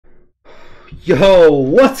Yo,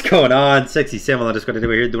 what's going on? Sexy Samuel underscore do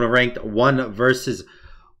here doing a ranked 1 versus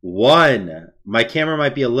 1. My camera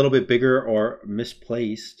might be a little bit bigger or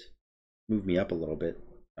misplaced. Move me up a little bit.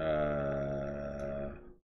 Than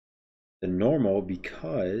normal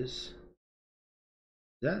because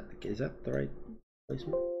is that the right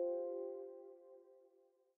placement?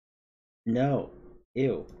 No.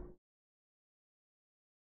 Ew.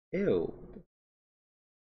 Ew.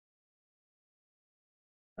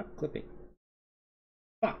 Stop clipping.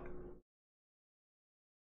 Fuck.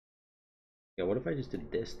 Yeah, what if I just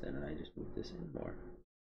did this then and I just moved this in more?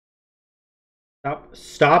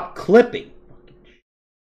 Stop clipping.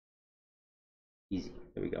 Easy.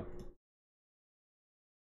 There we go.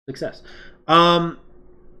 Success.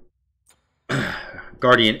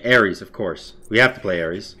 Guardian Ares, of course. We have to play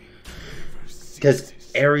Ares. Because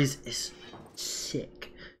Ares is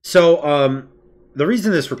sick. So, the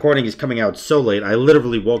reason this recording is coming out so late, I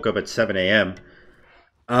literally woke up at 7 a.m.,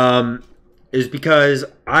 is because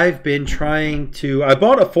I've been trying to... I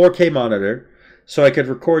bought a 4K monitor so I could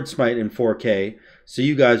record Smite in 4K so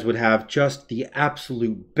you guys would have just the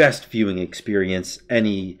absolute best viewing experience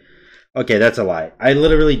any... Okay, that's a lie. I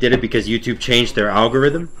literally did it because YouTube changed their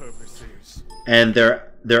algorithm. And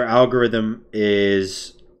their algorithm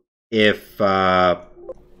is if you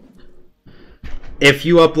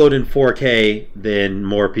upload in 4K, then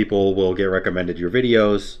more people will get recommended your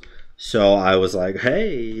videos. So I was like,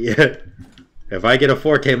 hey, if I get a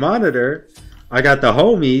 4K monitor, I got the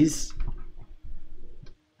homies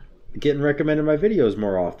getting recommended my videos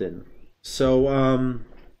more often. So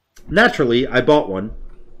naturally, I bought one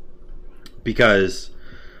because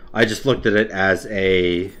I just looked at it as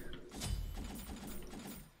a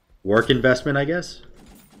work investment, I guess.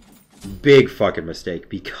 Big fucking mistake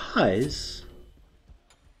because...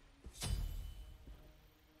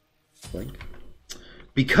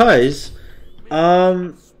 Because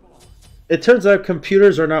it turns out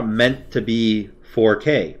computers are not meant to be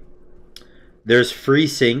 4K. There's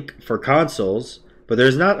FreeSync for consoles, but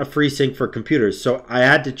there's not a FreeSync for computers. So I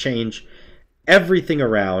had to change everything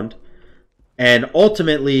around. And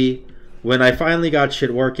ultimately, when I finally got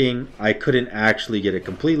shit working, I couldn't actually get it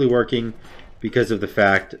completely working because of the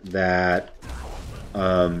fact that,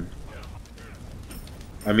 I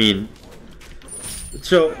mean...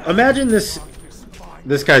 So imagine this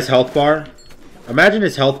guy's health bar. Imagine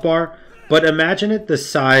his health bar, but imagine it the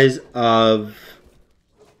size of...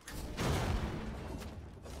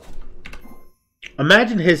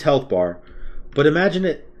 Imagine his health bar, but imagine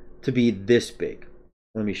it to be this big.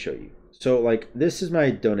 Let me show you. So, like, this is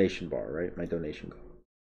my donation bar, right? My donation bar.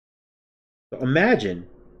 So imagine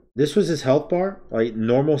this was his health bar. Like,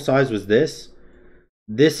 normal size was this.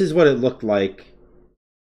 This is what it looked like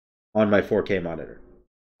on my 4K monitor.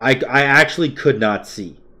 I actually could not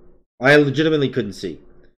see. I legitimately couldn't see.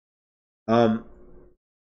 That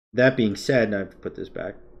being said, I have to put this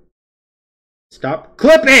back. Stop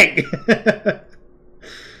clipping!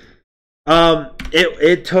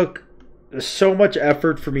 It took so much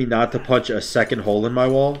effort for me not to punch a second hole in my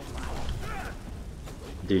wall.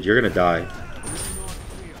 Dude, you're gonna die.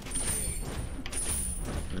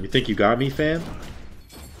 You think you got me, fam?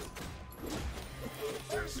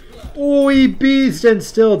 Oh, he beast and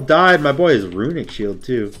still died. My boy has runic shield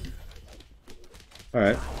too.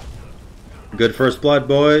 Alright. Good first blood,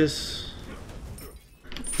 boys.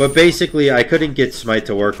 But basically, I couldn't get Smite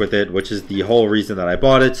to work with it, which is the whole reason that I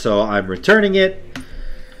bought it. So I'm returning it.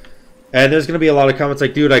 And there's going to be a lot of comments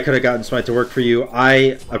like, dude, I could have gotten Smite to work for you.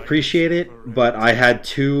 I appreciate it, but I had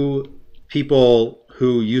 2 people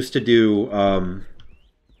who used to do...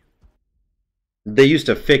 they used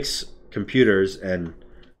to fix computers and...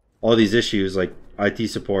 all these issues like IT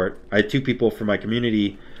support. I had 2 people from my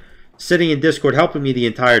community sitting in Discord helping me the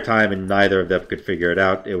entire time, and neither of them could figure it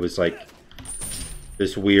out. It was like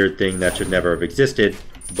this weird thing that should never have existed,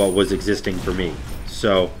 but was existing for me.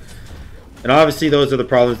 So, and obviously those are the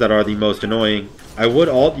problems that are the most annoying. I would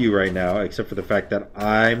ult you right now, except for the fact that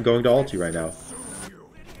I'm going to ult you right now.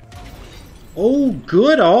 Oh,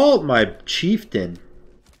 good ult, my chieftain.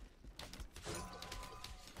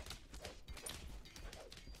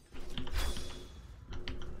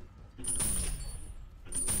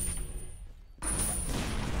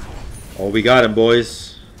 Oh, we got him,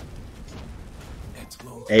 boys.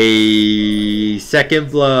 A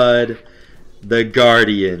second blood. The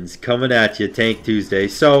Guardians coming at you. Tank Tuesday.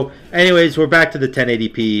 So, anyways, we're back to the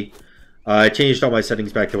 1080p. I changed all my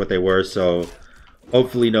settings back to what they were, so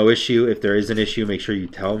hopefully no issue. If there is an issue, make sure you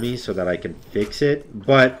tell me so that I can fix it.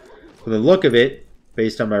 But from the look of it,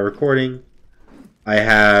 based on my recording, I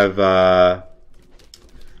have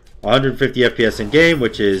 150 FPS in game,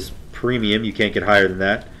 which is premium. You can't get higher than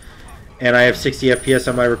that. And I have 60 FPS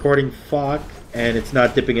on my recording. Fuck. And it's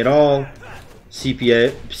not dipping at all.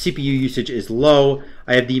 CPU usage is low.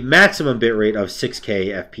 I have the maximum bitrate of 6K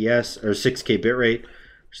FPS, or 6K bitrate,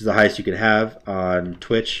 which is the highest you can have on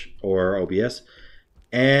Twitch or OBS.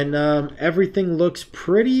 And everything looks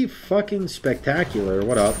pretty fucking spectacular.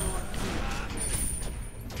 What up?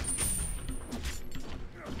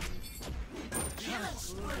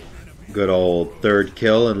 Good old third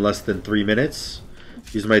kill in less than 3 minutes.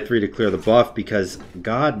 Use my 3 to clear the buff because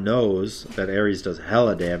God knows that Ares does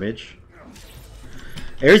hella damage.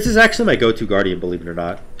 Ares is actually my go-to Guardian, believe it or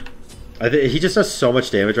not. He just does so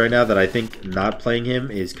much damage right now that I think not playing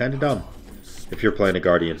him is kind of dumb if you're playing a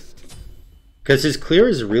Guardian. Because his clear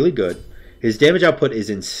is really good. His damage output is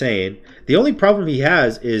insane. The only problem he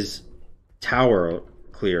has is tower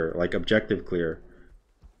clear, like objective clear.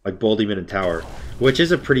 Like Bold Demon and Tower, which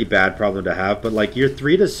is a pretty bad problem to have, but like your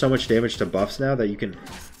 3 does so much damage to buffs now that you can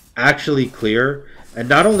actually clear, and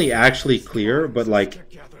not only actually clear, but like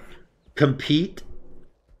compete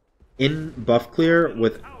in buff clear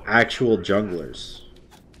with actual junglers.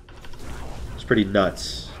 It's pretty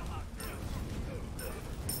nuts.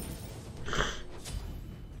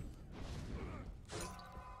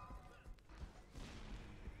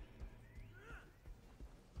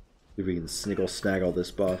 If we can snaggle this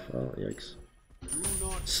buff. Oh, yikes.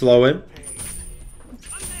 Slow him.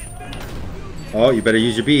 Oh, you better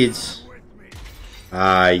use your beads.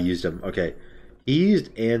 Ah, I used them. Okay. He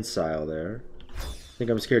used Ansile there. I think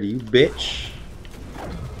I'm scared of you, bitch.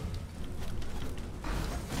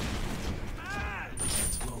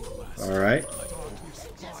 Alright.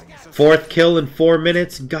 4th kill in 4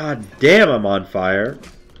 minutes. God damn, I'm on fire.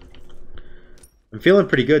 I'm feeling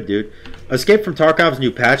pretty good, dude. Escape from Tarkov's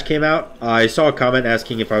new patch came out. I saw a comment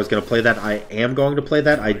asking if I was going to play that. I am going to play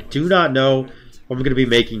that. I do not know if I'm going to be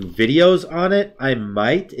making videos on it. I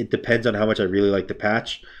might. It depends on how much I really like the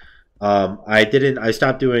patch. I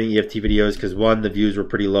stopped doing EFT videos because 1, the views were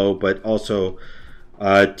pretty low, but also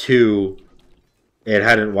 2, it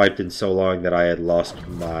hadn't wiped in so long that I had lost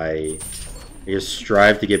my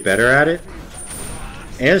strive to get better at it.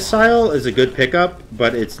 Ansile is a good pickup,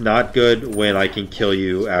 but it's not good when I can kill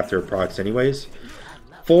you after procs anyways.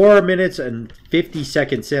 4 minutes and 50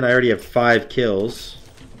 seconds in, I already have 5 kills.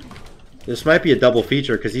 This might be a double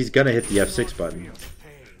feature because he's going to hit the F6 button.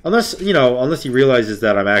 Unless, you know, unless he realizes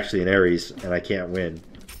that I'm actually an Ares and I can't win.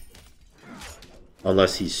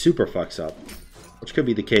 Unless he super fucks up. Which could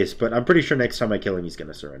be the case, but I'm pretty sure next time I kill him he's going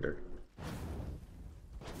to surrender.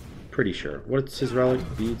 Pretty sure. What's his relic?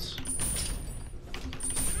 Beads?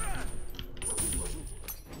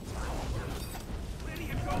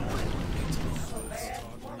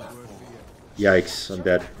 Yikes, I'm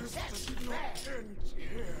dead.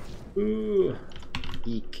 Ooh.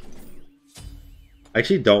 Eek. I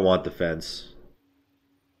actually don't want defense.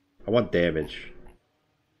 I want damage.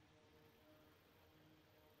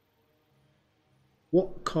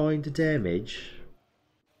 What kind of damage?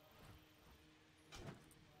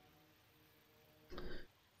 I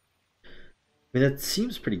mean, that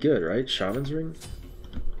seems pretty good, right? Shaman's Ring?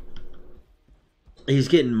 He's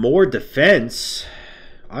getting more defense.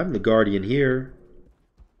 I'm the Guardian here.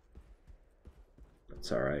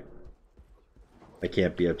 That's alright. I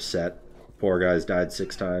can't be upset. Poor guy's died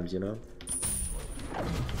 6 times, you know?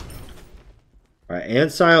 Alright,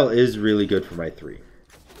 Ansile is really good for my 3.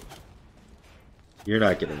 You're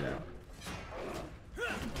not getting that.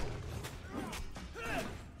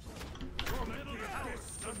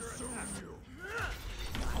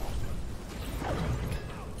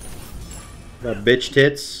 Got bitch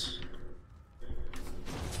tits.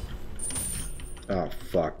 Oh,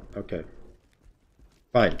 fuck. Okay.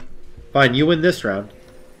 Fine. Fine, you win this round.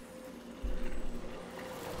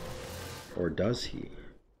 Or does he?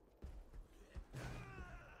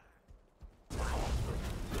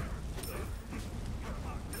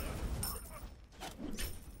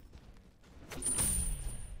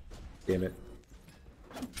 Damn it.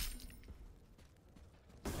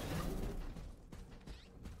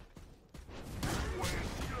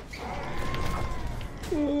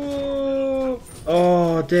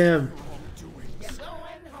 Oh, damn.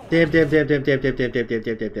 Damn. I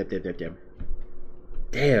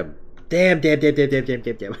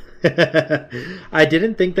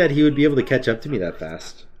didn't think that he would be able to catch up to me that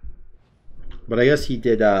fast. But I guess he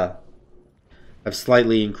did have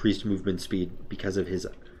slightly increased movement speed because of his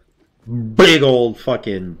big old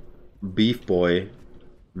fucking beef boy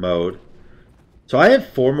mode. So I have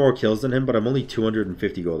 4 more kills than him, but I'm only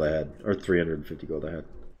 250 gold ahead. Or 350 gold ahead.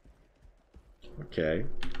 Okay.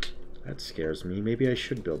 That scares me. Maybe I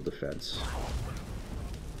should build defense.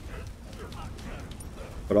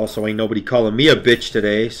 But also ain't nobody calling me a bitch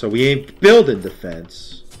today, so we ain't building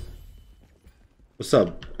defense. What's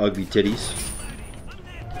up, ugly titties?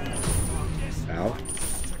 Ow.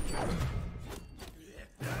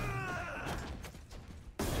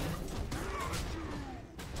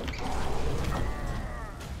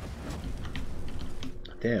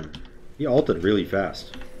 Damn. He ulted really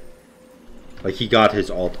fast. Like, he got his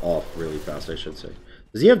ult off really fast, I should say.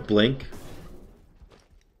 Does he have blink?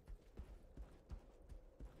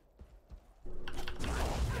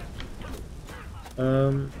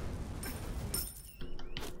 I'm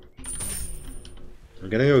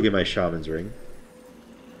gonna go get my Shaman's Ring.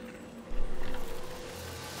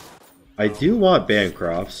 I do want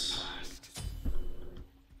Bancrofts.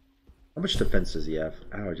 How much defense does he have?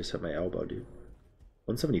 Ow, I just hit my elbow, dude.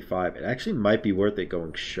 175. It actually might be worth it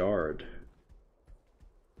going Shard.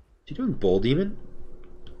 Is he doing Bull Demon?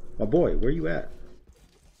 My boy, where you at?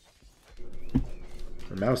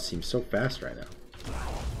 The mouse seems so fast right now.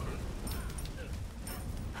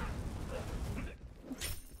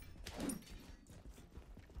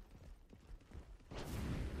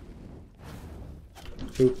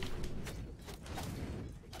 Oop.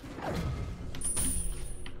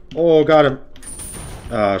 Oh, got him.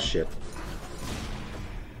 Ah, shit.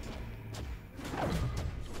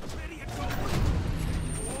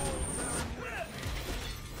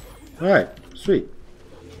 Alright, sweet.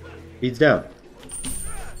 Beats down.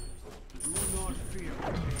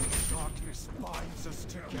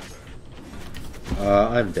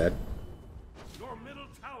 I'm dead.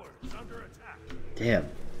 Damn.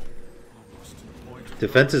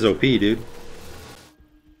 Defense is OP, dude.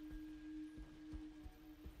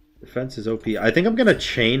 Defense is OP. I think I'm gonna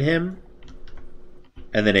chain him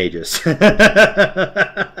and then Aegis. I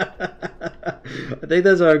think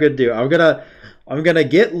that's what I'm gonna do. I'm gonna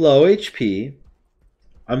get low HP.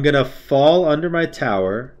 I'm gonna fall under my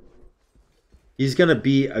tower. He's gonna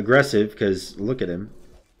be aggressive because look at him.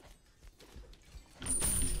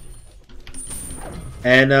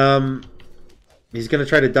 And he's gonna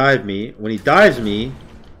try to dive me. When he dives me,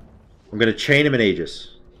 I'm gonna chain him in Aegis.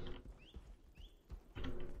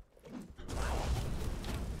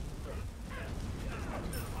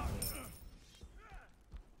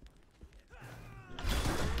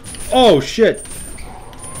 Oh shit!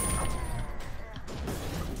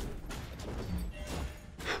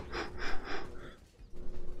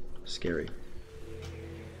 Scary.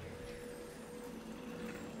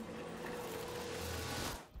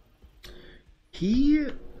 He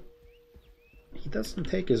doesn't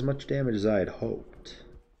take as much damage as I had hoped.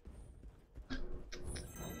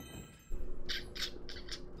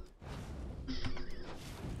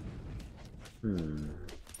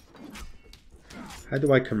 How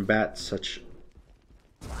do I combat such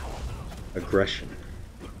aggression?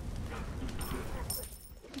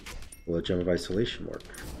 Will a Gem of Isolation work?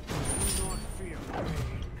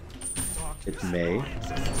 It may.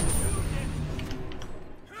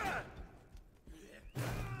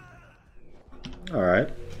 Alright.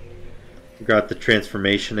 We got the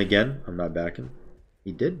transformation again. I'm not backing.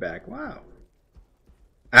 He did back. Wow.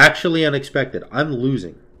 Actually unexpected. I'm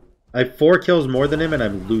losing. I have 4 kills more than him and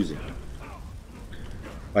I'm losing.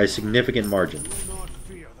 By a significant margin.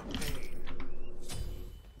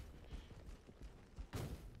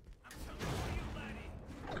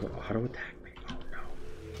 Go auto attack me. Oh no.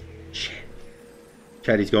 Shit.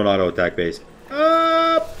 Chad, he's going auto attack base.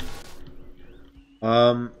 Up!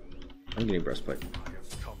 I'm getting breastplate.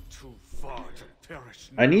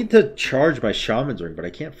 I need to charge my Shaman's Ring, but I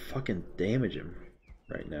can't fucking damage him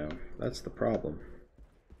right now. That's the problem.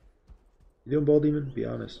 You doing Bull Demon? Be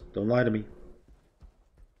honest. Don't lie to me.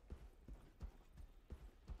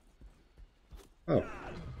 Oh.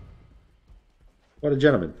 What a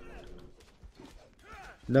gentleman.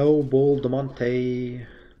 No Bull de Monte.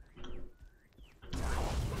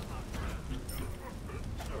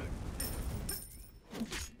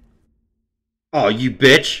 Oh, you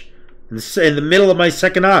bitch. In the middle of my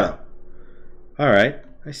second auto. Alright.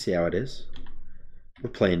 I see how it is. We're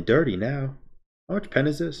playing dirty now. How much pen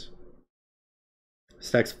is this?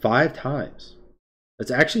 Stacks 5 times.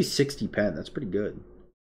 That's actually 60 pen. That's pretty good.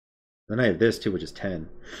 Then I have this too, which is 10.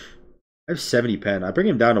 I have 70 pen. I bring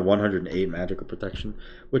him down to 108 magical protection,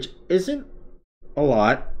 which isn't a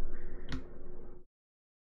lot.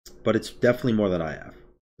 But it's definitely more than I have.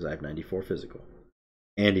 Because I have 94 physical.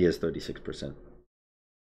 And he has 36%.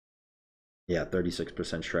 Yeah,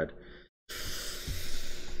 36% shred.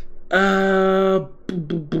 The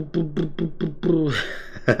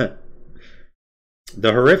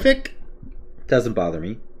horrific doesn't bother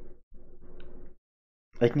me.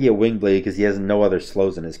 I can get Wingblade because he has no other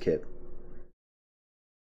slows in his kit.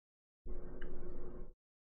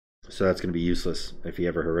 So that's going to be useless if he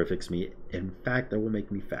ever horrifics me. In fact, that will make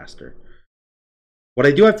me faster. What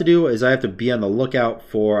I do have to do is I have to be on the lookout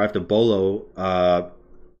for... I have to bolo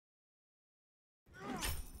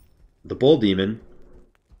the Bull Demon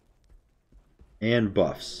and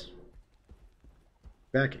buffs.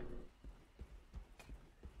 Back.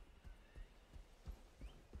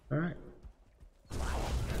 Alright.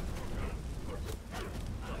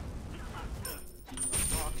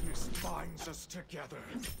 Darkness binds us together.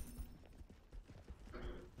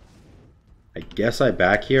 I guess I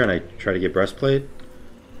back here and I try to get breastplate.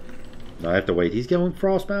 No, I have to wait. He's going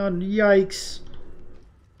frostbound. Yikes.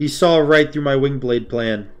 He saw right through my wing blade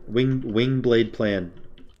plan. Wing blade plan.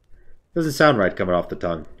 Doesn't sound right coming off the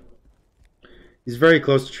tongue. He's very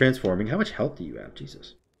close to transforming. How much health do you have?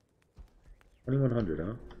 Jesus. 2100,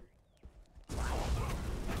 huh?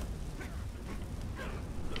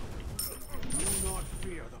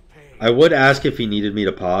 I would ask if he needed me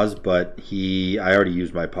to pause, but I already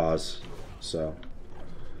used my pause, so.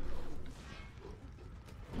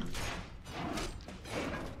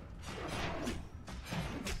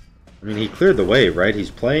 I mean, he cleared the way, right? He's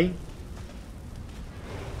playing.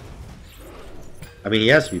 I mean, he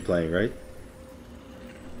has to be playing, right?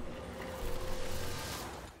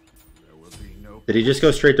 Did he just go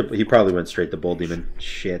straight to... He probably went straight to Bull Demon.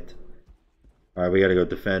 Shit. Alright, we gotta go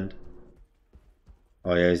defend.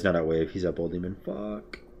 Oh yeah, he's not at wave. He's at Bull Demon.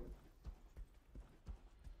 Fuck.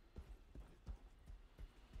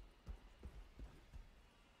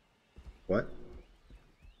 What?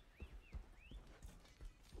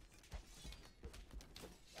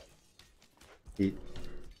 He's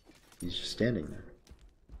just standing there.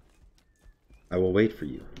 I will wait for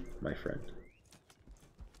you, my friend.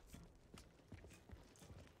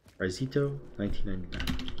 Raizito,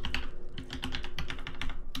 1999.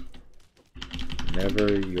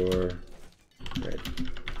 Whenever you're ready.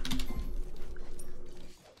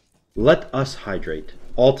 Let us hydrate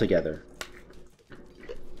all together.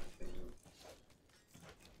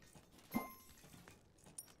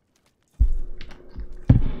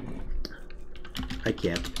 I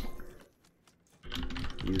can't.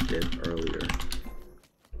 Used it earlier.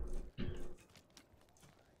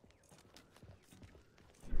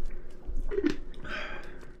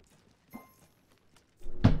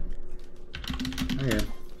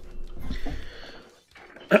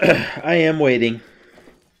 I am waiting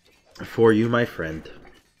for you, my friend.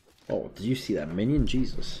 Oh, did you see that minion?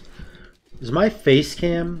 Jesus. Is my face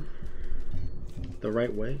cam the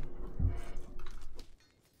right way?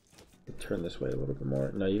 Turn this way a little bit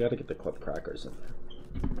more. No, you got to get the club crackers in there.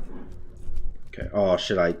 Okay. Oh,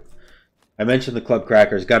 shit. I mentioned the club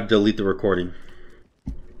crackers. Got to delete the recording.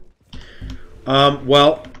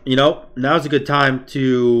 Well, you know, now's a good time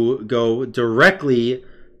to go directly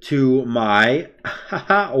to my,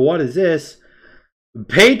 what is this?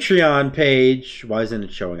 Patreon page. Why isn't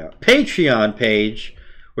it showing up? Patreon page,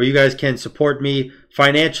 where you guys can support me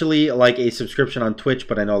financially, like a subscription on Twitch,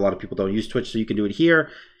 but I know a lot of people don't use Twitch, so you can do it here.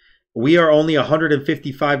 We are only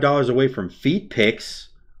 $155 away from feet picks,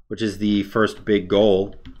 which is the first big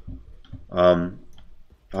goal.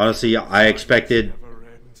 Honestly, I expected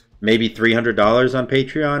maybe $300 on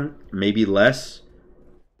Patreon, maybe less.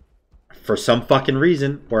 For some fucking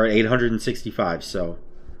reason, we're at 865, so,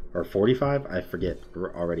 or 45, I forget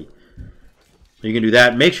already. You can do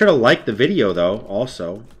that. Make sure to like the video, though,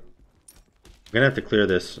 also. I'm gonna have to clear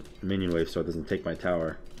this minion wave so it doesn't take my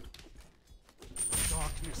tower.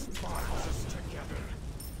 Darkness binds us together.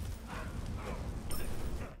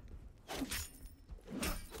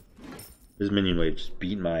 This minion wave just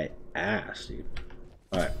beat my ass, dude.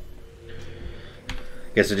 Alright.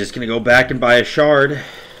 Guess I'm just gonna go back and buy a shard.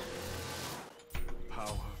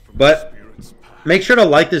 But make sure to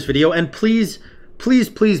like this video, and please, please,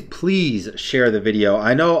 please, please share the video.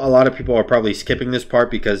 I know a lot of people are probably skipping this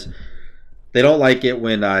part because they don't like it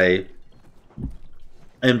when I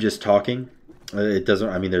am just talking. It doesn't,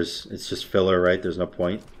 I mean, it's just filler, right? There's no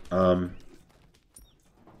point.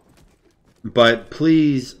 But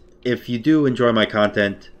please, if you do enjoy my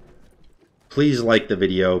content, please like the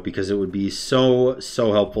video, because it would be so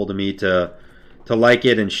helpful to me to like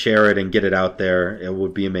it and share it and get it out there. It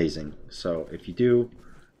would be amazing. So if you do,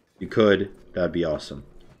 you could, that'd be awesome.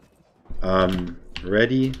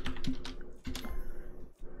 Ready?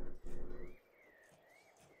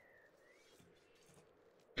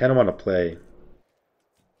 Kind of want to play.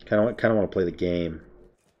 Kind of want to play the game.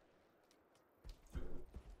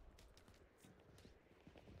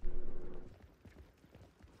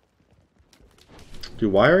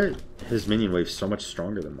 Dude, why are his minion waves so much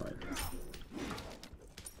stronger than mine?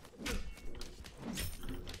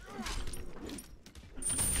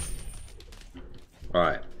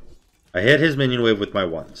 Alright. I hit his minion wave with my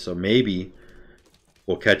 1, so maybe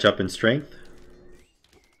we'll catch up in strength.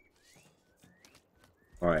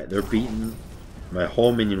 Alright, they're beating my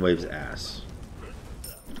whole minion wave's ass.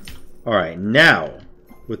 Alright, now,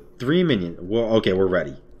 with 3 minions, well, okay, we're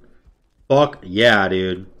ready. Fuck yeah,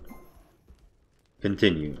 dude.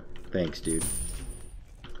 Continue. Thanks, dude.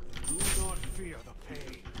 Do not fear the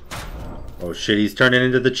pain. Oh shit, he's turning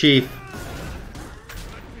into the chief.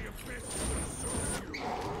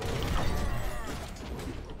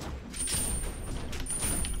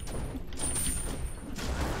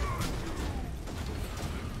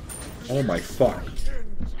 Oh my fuck.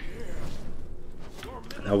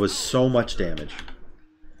 That was so much damage.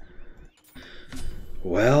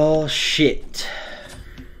 Well, shit.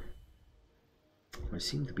 I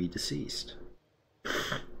seem to be deceased.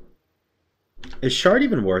 Is Shard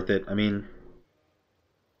even worth it? I mean...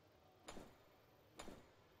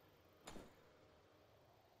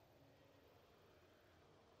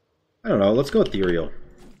 I don't know. Let's go Ethereal.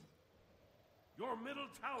 Your middle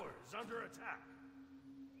tower is under attack.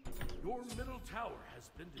 Your middle tower has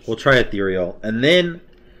been destroyed. We'll try Ethereal. And then...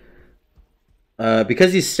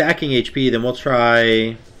 because he's stacking HP, then we'll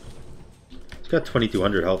try... He's got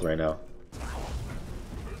 2200 health right now.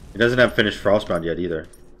 He doesn't have finished Frostbound yet either.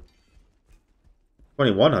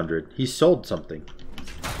 2100. He sold something.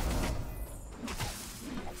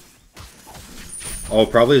 Oh,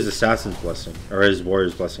 probably his Assassin's Blessing. Or his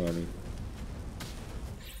Warrior's Blessing, I mean.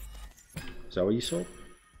 Is that what you sold?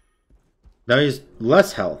 Now he's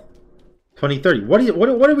less health. 2030. What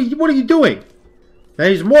are you doing? Now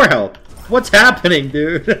he's more health. What's happening,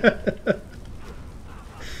 dude?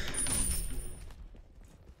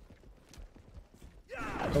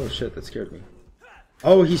 Oh shit, that scared me.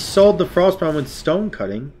 Oh, he sold the Frostbound with stone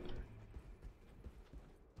cutting.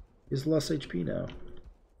 He's less HP now.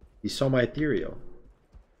 He sold my Ethereal.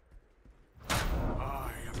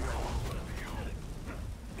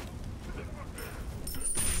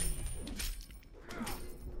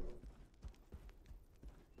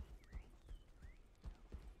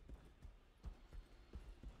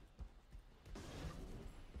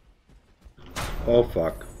 Oh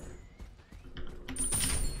fuck.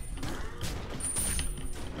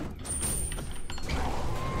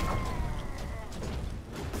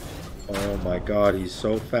 Oh my god, he's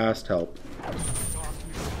so fast, help.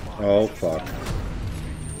 Oh fuck.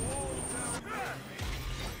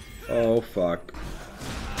 Oh fuck.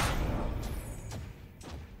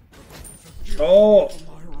 Oh!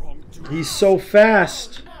 He's so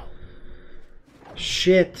fast!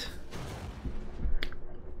 Shit.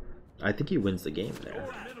 I think he wins the game there.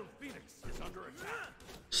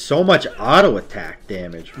 So much auto attack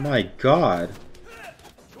damage. My god.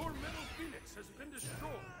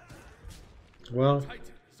 Well,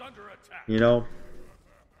 you know.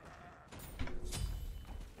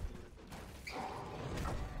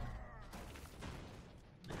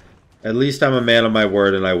 At least I'm a man of my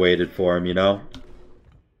word and I waited for him, you know?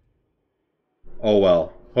 Oh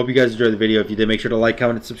well. Hope you guys enjoyed the video. If you did, make sure to like,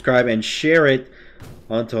 comment, and subscribe, and share it.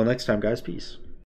 Until next time, guys. Peace.